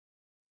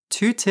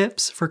2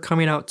 tips for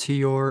coming out to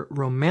your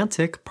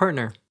romantic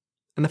partner.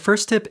 And the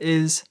first tip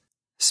is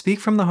speak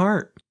from the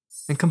heart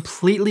and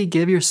completely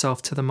give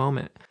yourself to the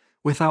moment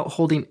without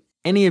holding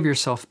any of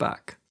yourself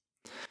back.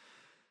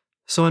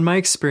 So, in my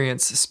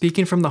experience,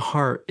 speaking from the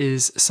heart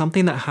is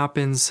something that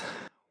happens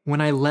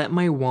when I let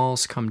my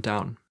walls come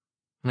down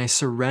and I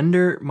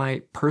surrender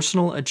my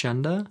personal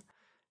agenda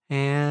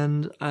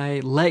and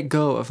I let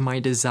go of my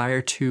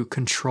desire to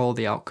control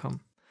the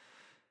outcome.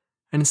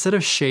 And instead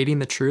of shading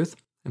the truth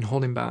and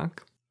holding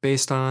back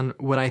based on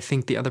what I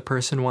think the other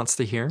person wants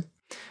to hear,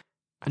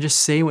 I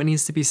just say what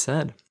needs to be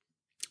said.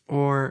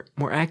 Or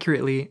more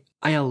accurately,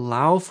 I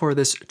allow for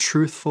this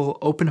truthful,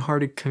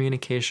 open-hearted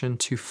communication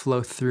to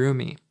flow through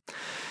me.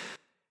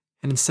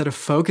 And instead of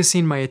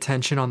focusing my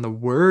attention on the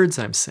words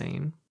I'm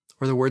saying,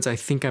 or the words I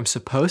think I'm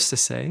supposed to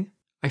say,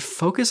 I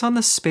focus on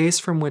the space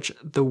from which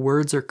the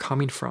words are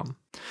coming from.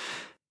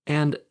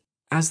 And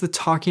as the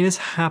talking is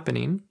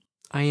happening,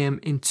 I am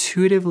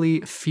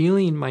intuitively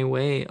feeling my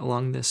way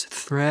along this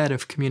thread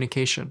of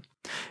communication.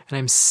 And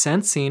I'm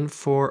sensing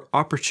for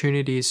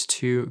opportunities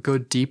to go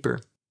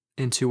deeper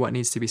into what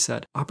needs to be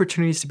said,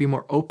 opportunities to be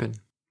more open,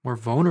 more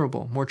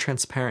vulnerable, more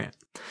transparent.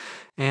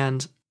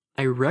 And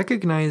I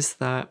recognize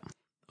that,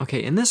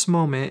 okay, in this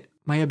moment,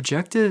 my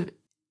objective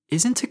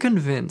isn't to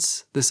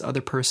convince this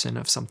other person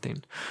of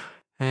something.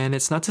 And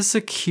it's not to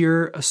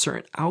secure a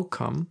certain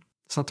outcome.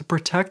 It's not to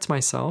protect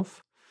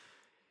myself.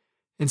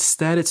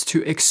 Instead, it's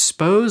to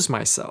expose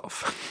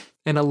myself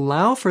and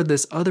allow for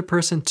this other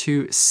person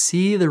to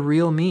see the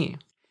real me,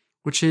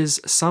 which is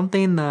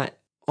something that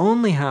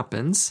only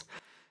happens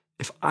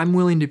if I'm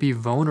willing to be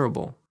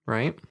vulnerable,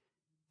 right?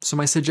 So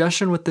my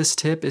suggestion with this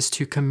tip is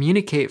to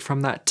communicate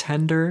from that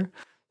tender,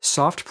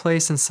 soft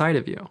place inside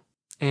of you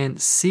and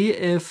see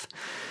if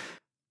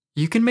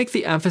you can make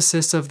the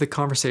emphasis of the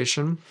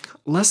conversation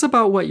less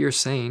about what you're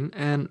saying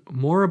and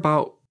more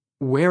about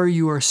where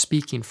you are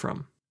speaking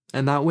from.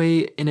 And that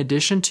way, in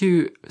addition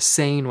to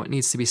saying what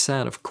needs to be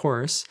said, of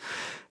course,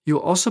 you'll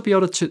also be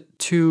able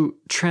to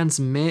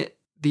transmit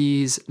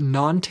these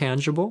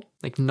non-tangible,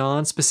 like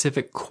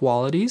non-specific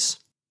qualities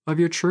of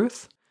your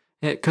truth.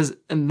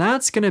 And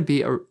that's going to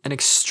be an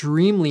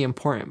extremely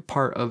important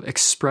part of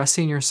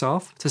expressing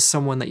yourself to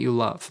someone that you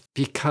love,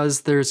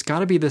 because there's got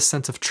to be this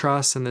sense of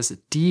trust and this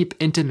deep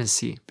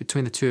intimacy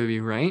between the two of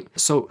you, right?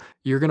 So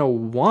you're going to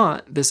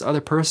want this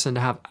other person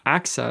to have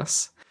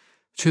access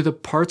to the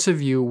parts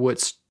of you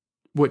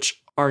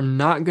which are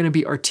not going to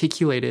be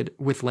articulated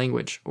with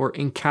language or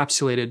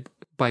encapsulated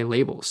by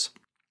labels.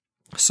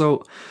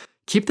 So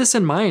keep this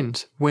in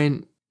mind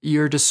when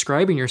you're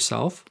describing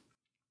yourself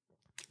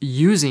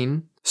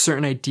using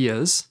certain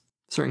ideas,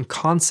 certain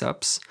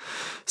concepts,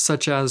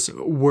 such as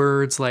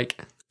words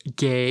like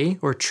gay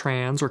or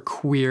trans or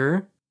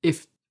queer.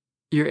 If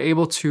you're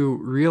able to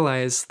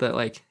realize that,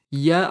 like,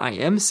 yeah, I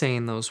am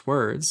saying those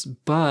words,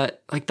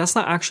 but like that's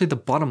not actually the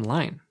bottom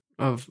line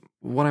of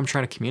what I'm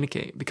trying to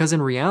communicate, because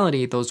in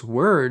reality, those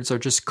words are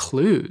just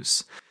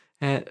clues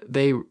and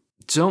they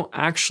don't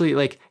actually,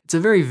 like, it's a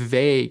very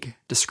vague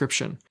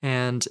description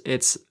and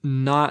it's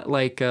not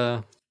like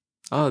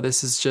oh,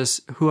 this is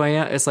just who I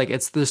am. It's like,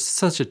 there's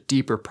such a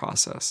deeper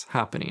process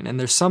happening and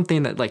there's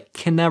something that like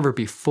can never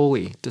be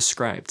fully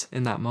described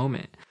in that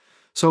moment.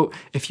 So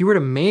if you were to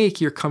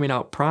make your coming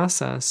out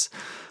process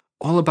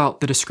all about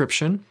the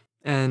description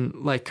and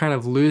like kind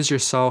of lose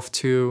yourself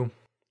to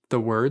the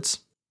words,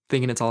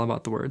 thinking it's all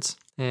about the words,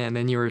 and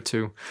then you were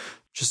to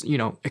just,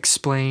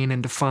 explain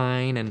and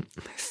define and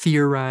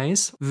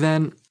theorize,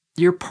 then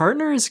your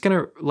partner is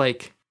going to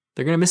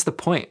they're going to miss the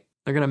point.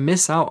 They're going to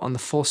miss out on the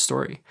full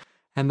story.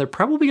 And they're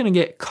probably going to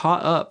get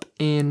caught up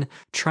in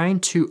trying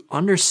to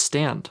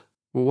understand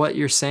what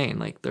you're saying.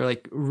 Like they're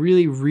like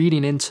really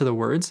reading into the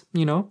words,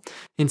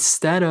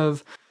 instead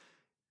of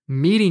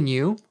meeting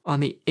you on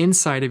the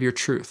inside of your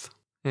truth,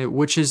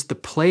 which is the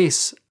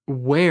place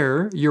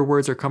where your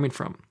words are coming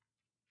from.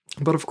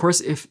 But of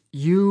course, if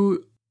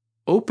you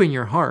open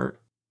your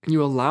heart and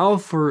you allow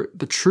for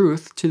the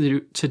truth to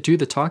do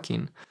the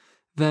talking,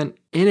 then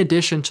in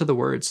addition to the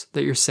words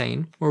that you're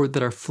saying or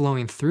that are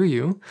flowing through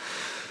you,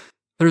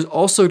 there's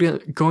also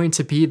going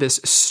to be this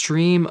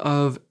stream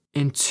of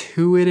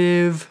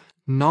intuitive,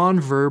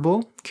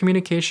 nonverbal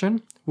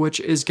communication, which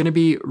is going to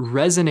be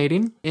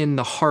resonating in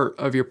the heart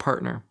of your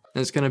partner.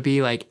 It's going to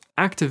be like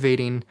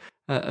activating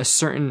a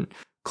certain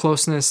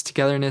closeness,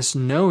 togetherness,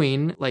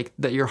 knowing like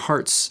that your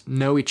hearts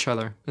know each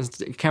other.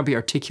 It can't be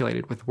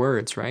articulated with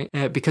words, right?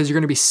 Because you're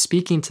going to be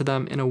speaking to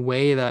them in a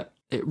way that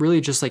it really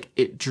just like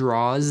it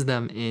draws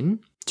them in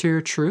to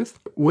your truth,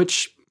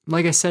 which,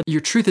 like I said, your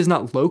truth is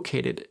not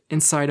located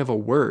inside of a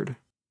word,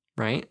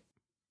 right?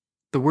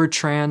 The word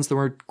trans, the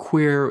word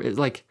queer, is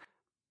like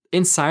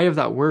inside of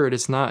that word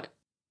is not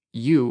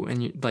you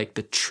and like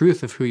the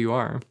truth of who you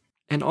are.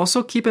 And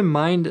also keep in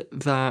mind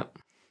that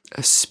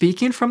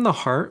speaking from the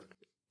heart,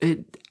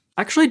 it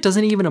actually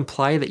doesn't even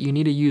imply that you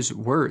need to use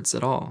words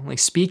at all. Like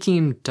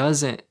speaking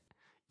doesn't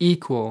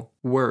equal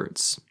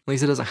words. At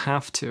least it doesn't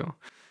have to,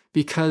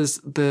 because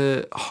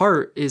the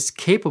heart is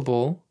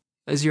capable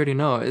as you already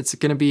know,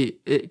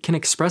 it can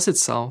express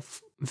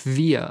itself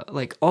via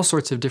like all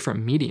sorts of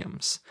different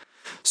mediums.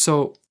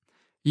 So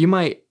it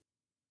might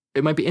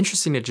be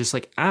interesting to just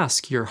like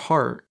ask your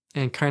heart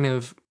and kind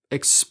of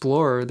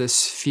explore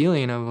this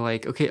feeling of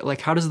like, okay,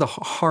 like how does the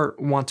heart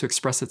want to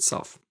express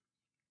itself?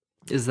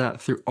 Is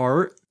that through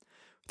art,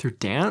 through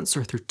dance,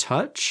 or through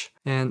touch?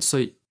 And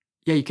so,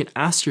 yeah, you can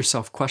ask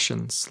yourself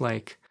questions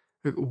like,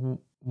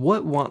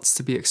 what wants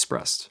to be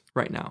expressed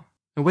right now?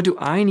 And what do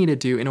I need to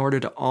do in order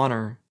to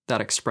honor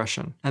that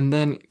expression? And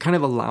then kind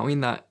of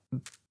allowing that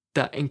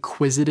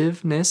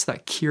inquisitiveness,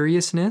 that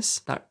curiousness,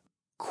 that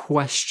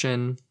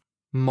question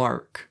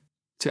mark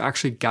to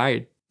actually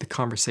guide the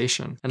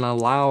conversation and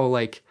allow,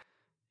 like,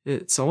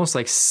 it's almost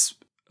like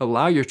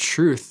allow your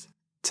truth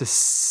to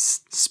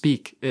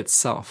speak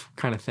itself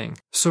kind of thing.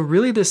 So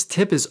really this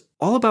tip is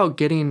all about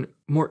getting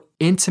more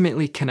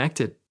intimately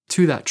connected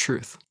to that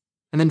truth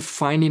and then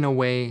finding a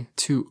way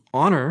to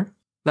honor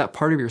that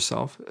part of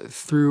yourself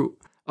through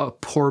a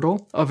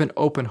portal of an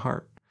open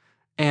heart.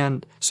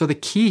 And so the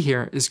key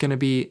here is going to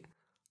be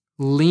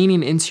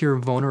leaning into your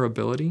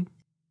vulnerability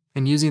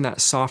and using that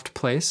soft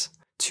place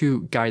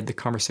to guide the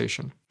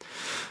conversation.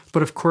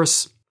 But of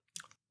course,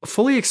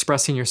 fully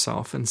expressing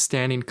yourself and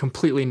standing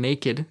completely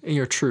naked in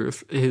your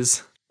truth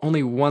is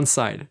only one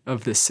side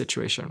of this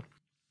situation.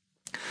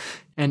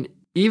 And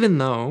even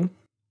though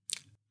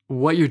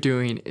what you're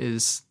doing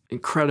is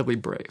incredibly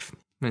brave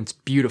and it's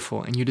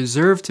beautiful and you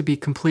deserve to be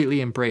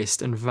completely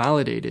embraced and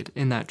validated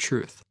in that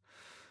truth,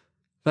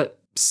 but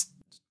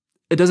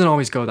it doesn't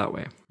always go that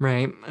way,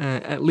 right?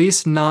 At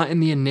least not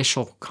in the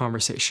initial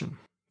conversation.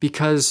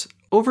 Because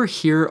over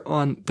here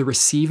on the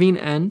receiving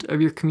end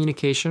of your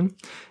communication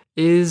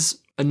is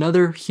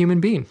another human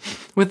being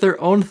with their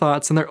own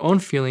thoughts and their own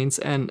feelings,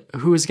 and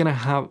who is going to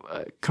have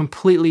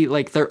completely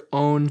like their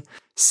own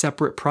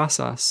separate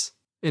process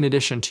in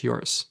addition to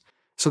yours.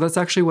 So that's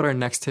actually what our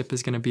next tip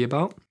is going to be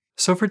about.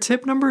 So for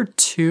tip number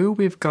 2,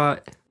 we've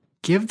got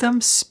give them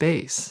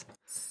space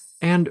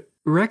and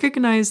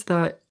recognize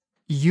that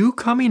you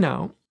coming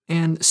out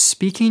and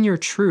speaking your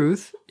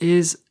truth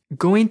is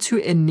going to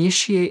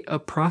initiate a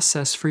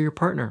process for your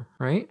partner,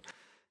 right?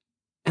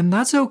 And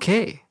that's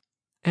okay.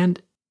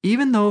 And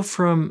even though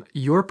from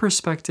your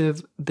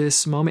perspective,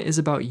 this moment is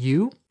about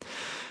you,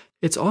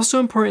 it's also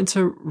important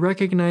to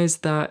recognize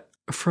that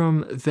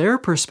from their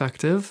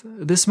perspective,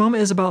 this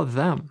moment is about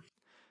them.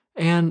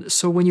 And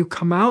so when you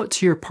come out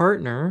to your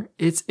partner,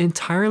 it's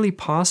entirely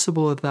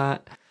possible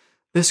that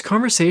this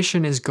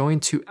conversation is going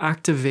to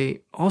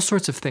activate all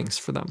sorts of things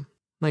for them.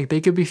 Like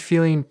they could be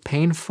feeling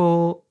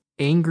painful,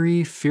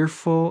 angry,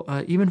 fearful,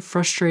 even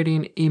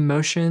frustrating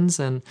emotions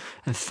and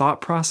thought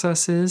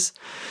processes.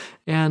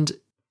 And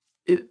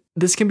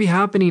this can be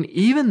happening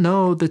even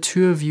though the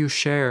two of you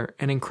share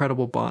an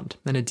incredible bond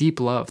and a deep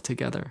love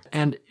together.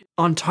 And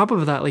on top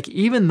of that, like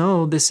even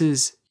though this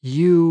is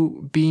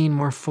you being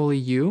more fully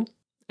you,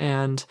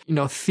 and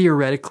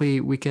theoretically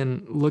we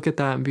can look at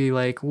that and be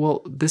like,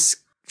 well, this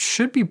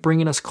should be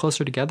bringing us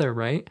closer together,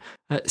 right?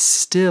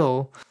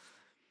 Still,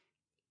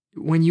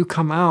 when you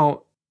come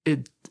out,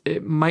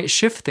 it might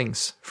shift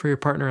things for your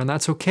partner, and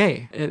that's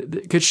okay.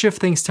 It could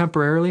shift things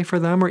temporarily for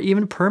them or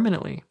even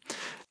permanently.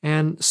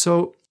 And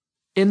so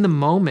in the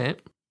moment,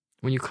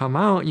 when you come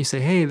out and you say,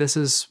 hey, this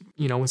is,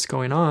 what's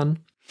going on,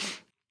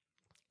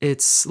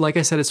 it's, like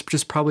I said, it's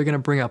just probably going to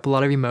bring up a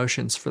lot of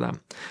emotions for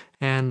them.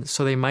 And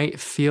so they might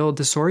feel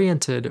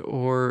disoriented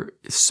or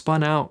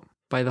spun out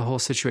by the whole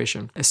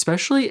situation,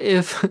 especially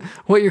if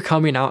what you're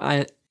coming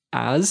out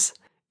as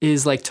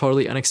is like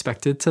totally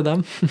unexpected to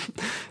them.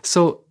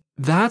 So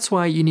that's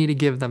why you need to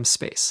give them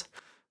space.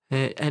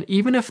 And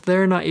even if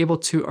they're not able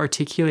to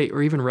articulate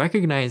or even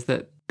recognize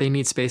that they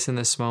need space in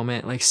this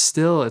moment, like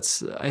still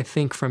I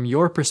think from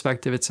your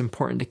perspective, it's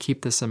important to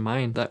keep this in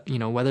mind that,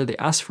 whether they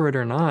ask for it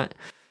or not,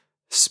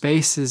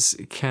 space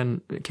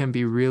can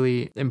be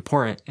really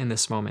important in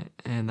this moment.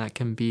 And that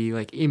can be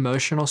like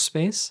emotional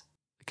space.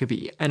 It could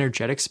be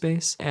energetic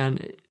space.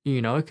 And,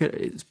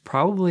 it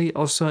probably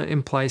also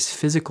implies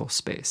physical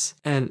space.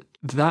 And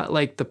that,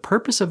 like, the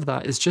purpose of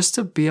that is just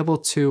to be able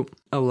to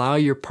allow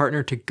your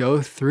partner to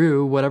go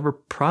through whatever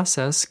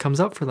process comes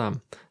up for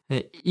them.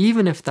 And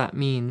even if that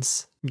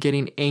means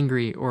getting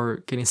angry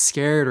or getting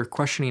scared or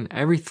questioning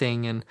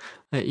everything. And,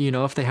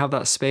 if they have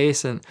that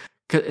space, and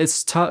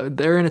it's tough,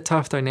 they're in a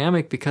tough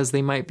dynamic because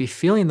they might be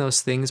feeling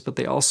those things, but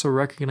they also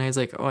recognize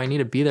like, oh, I need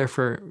to be there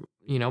for,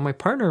 my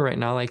partner right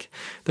now. Like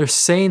they're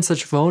saying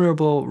such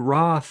vulnerable,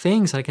 raw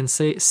things. I can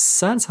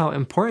sense how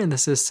important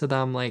this is to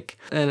them. Like,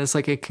 and it's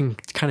like, it can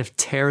kind of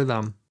tear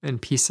them in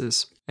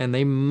pieces, and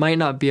they might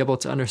not be able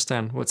to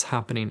understand what's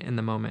happening in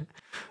the moment.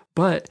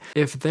 But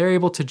if they're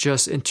able to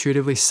just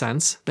intuitively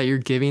sense that you're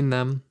giving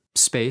them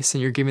space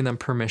and you're giving them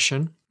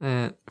permission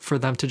for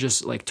them to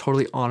just like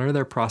totally honor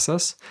their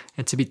process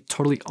and to be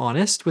totally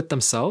honest with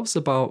themselves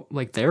about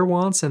like their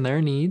wants and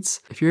their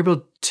needs, if you're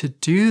able to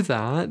do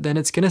that, then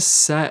it's going to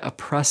set a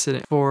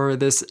precedent for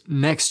this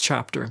next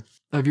chapter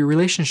of your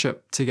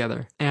relationship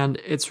together.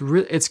 And it's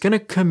going to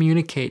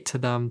communicate to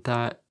them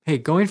that, hey,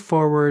 going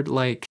forward,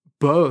 like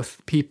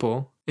both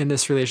people in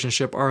this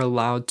relationship are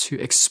allowed to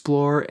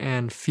explore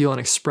and feel and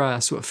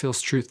express what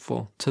feels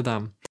truthful to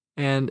them.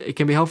 And it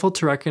can be helpful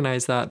to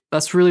recognize that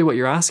that's really what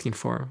you're asking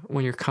for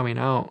when you're coming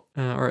out,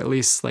 or at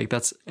least like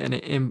that's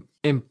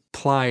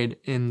implied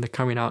in the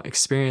coming out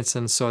experience.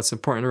 And so it's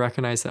important to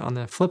recognize that on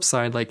the flip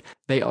side, like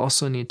they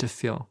also need to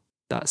feel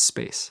that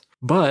space.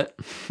 But,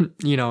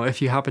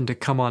 if you happen to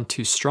come on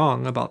too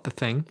strong about the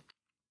thing,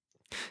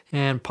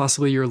 and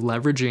possibly you're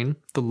leveraging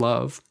the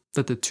love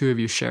that the two of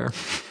you share,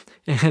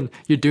 and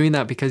you're doing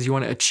that because you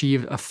want to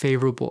achieve a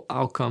favorable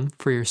outcome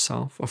for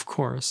yourself, of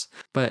course,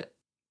 but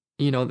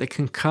they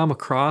can come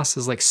across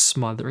as like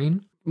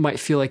smothering, might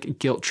feel like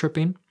guilt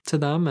tripping to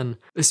them. And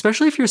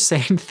especially if you're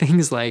saying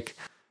things like,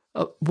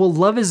 well,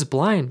 love is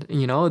blind,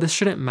 this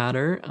shouldn't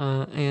matter.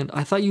 And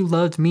I thought you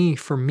loved me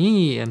for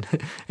me. And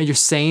you're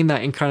saying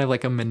that in kind of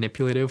like a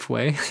manipulative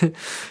way.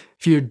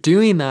 If you're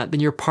doing that, then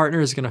your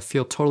partner is going to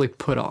feel totally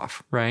put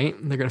off, right?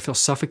 They're going to feel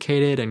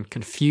suffocated and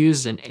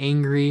confused and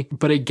angry.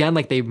 But again,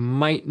 like they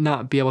might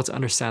not be able to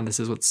understand this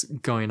is what's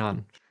going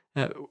on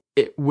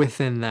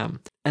within them.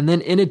 And then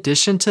in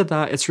addition to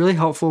that, it's really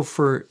helpful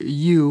for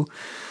you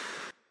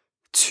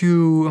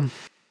to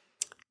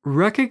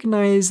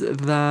recognize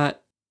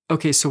that,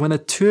 okay, so when the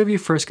two of you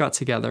first got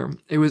together,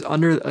 it was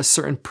under a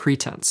certain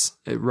pretense,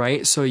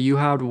 right? So you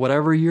had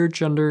whatever your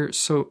gender,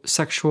 so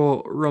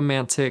sexual,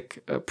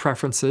 romantic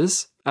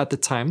preferences at the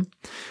time.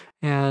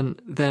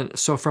 And then,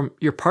 so from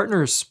your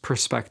partner's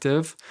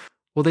perspective,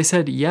 well, they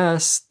said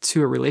yes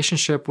to a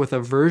relationship with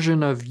a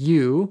version of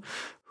you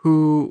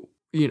who,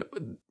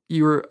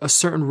 you were a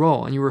certain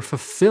role and you were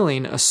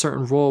fulfilling a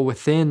certain role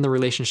within the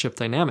relationship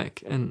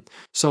dynamic. And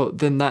so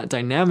then that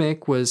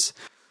dynamic was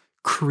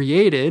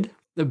created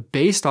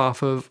based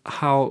off of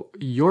how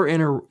your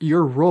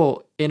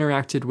role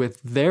interacted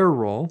with their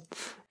role.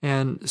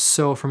 And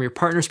so from your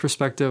partner's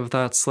perspective,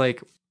 that's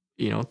like,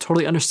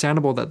 totally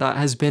understandable that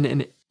has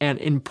been an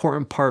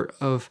important part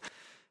of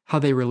how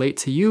they relate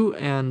to you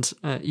and,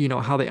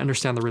 how they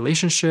understand the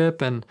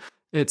relationship. And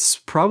it's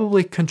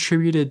probably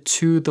contributed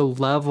to the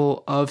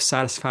level of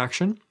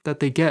satisfaction that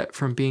they get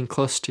from being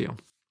close to you.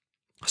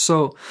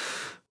 So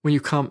when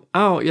you come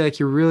out,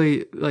 you're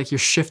really like you're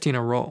shifting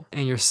a role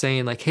and you're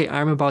saying like, hey,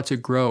 I'm about to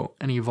grow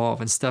and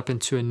evolve and step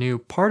into a new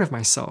part of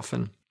myself.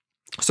 And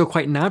so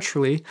quite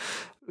naturally,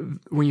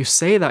 when you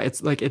say that,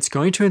 it's like it's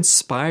going to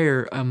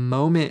inspire a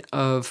moment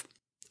of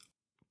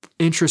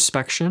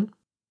introspection,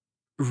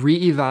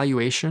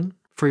 reevaluation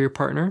for your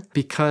partner,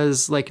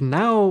 because like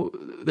now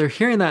they're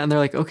hearing that and they're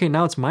like, okay,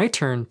 now it's my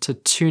turn to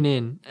tune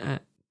in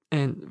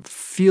and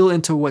feel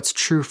into what's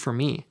true for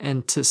me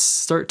and to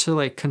start to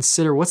like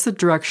consider what's the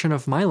direction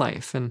of my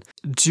life, and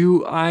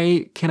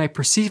can I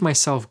perceive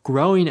myself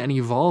growing and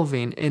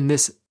evolving in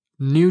this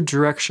new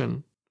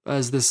direction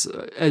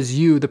as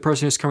you, the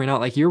person who's coming out,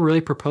 like you're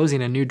really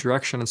proposing a new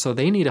direction. And so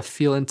they need to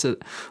feel into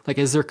like,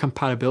 is there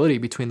compatibility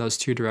between those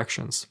two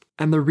directions?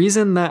 And the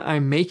reason that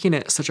I'm making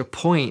it such a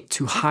point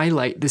to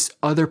highlight this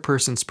other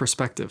person's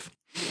perspective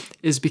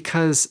is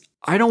because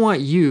I don't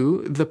want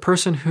you, the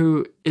person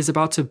who is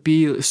about to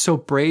be so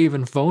brave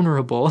and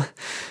vulnerable,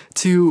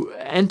 to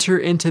enter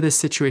into this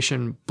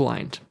situation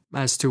blind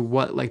as to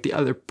what like the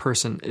other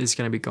person is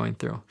going to be going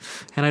through.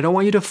 And I don't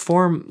want you to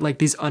form like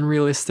these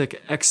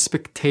unrealistic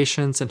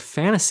expectations and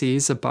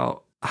fantasies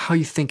about how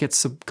you think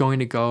it's going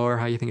to go or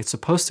how you think it's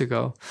supposed to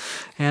go.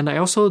 And I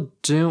also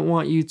don't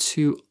want you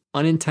to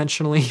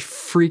unintentionally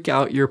freak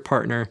out your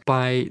partner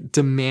by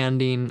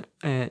demanding,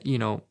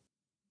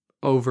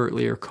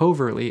 overtly or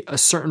covertly a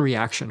certain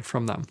reaction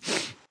from them.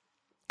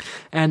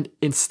 And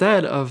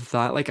instead of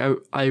that, like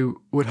I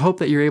would hope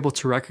that you're able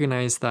to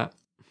recognize that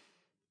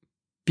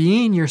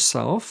being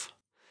yourself,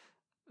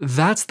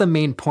 that's the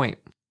main point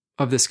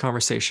of this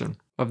conversation,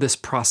 of this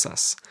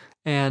process.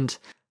 And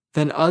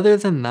then other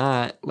than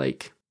that,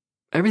 like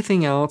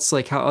everything else,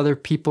 like how other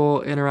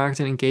people interact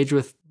and engage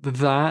with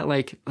that,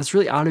 like that's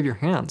really out of your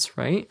hands,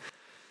 right?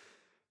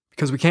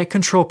 Because we can't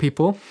control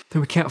people,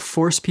 and we can't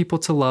force people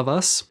to love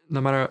us,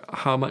 no matter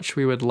how much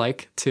we would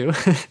like to.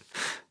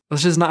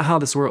 That's just not how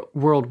this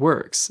world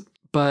works.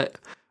 But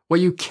what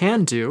you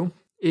can do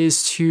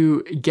is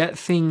to get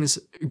things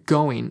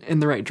going in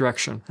the right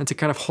direction and to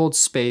kind of hold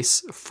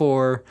space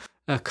for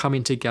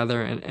coming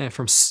together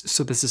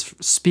so this is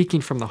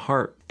speaking from the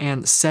heart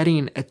and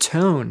setting a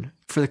tone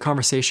for the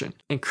conversation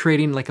and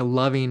creating like a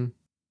loving,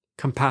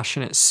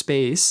 compassionate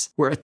space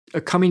where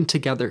a coming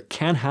together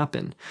can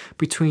happen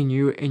between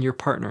you and your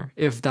partner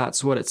if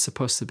that's what it's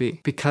supposed to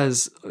be.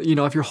 Because,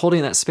 if you're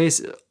holding that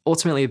space,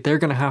 ultimately they're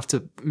going to have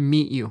to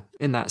meet you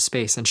in that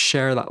space and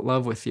share that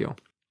love with you.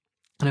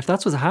 And if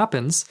that's what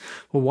happens,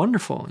 well,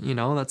 wonderful,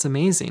 that's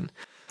amazing.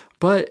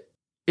 But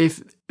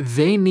if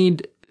they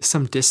need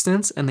some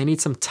distance and they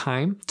need some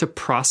time to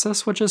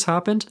process what just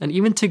happened and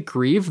even to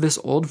grieve this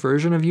old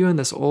version of you and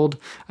this old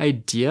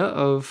idea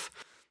of,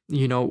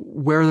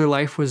 where their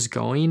life was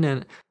going,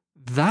 and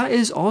that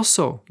is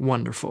also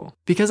wonderful.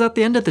 Because at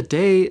the end of the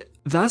day,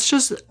 that's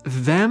just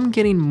them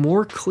getting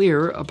more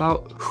clear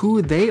about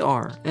who they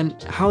are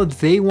and how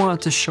they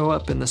want to show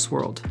up in this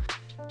world.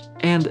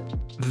 And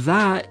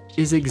that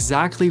is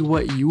exactly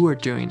what you are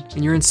doing,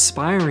 and you're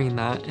inspiring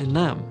that in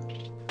them.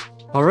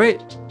 All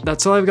right,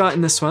 that's all I've got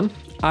in this one.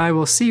 I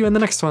will see you in the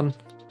next one.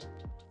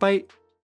 Bye.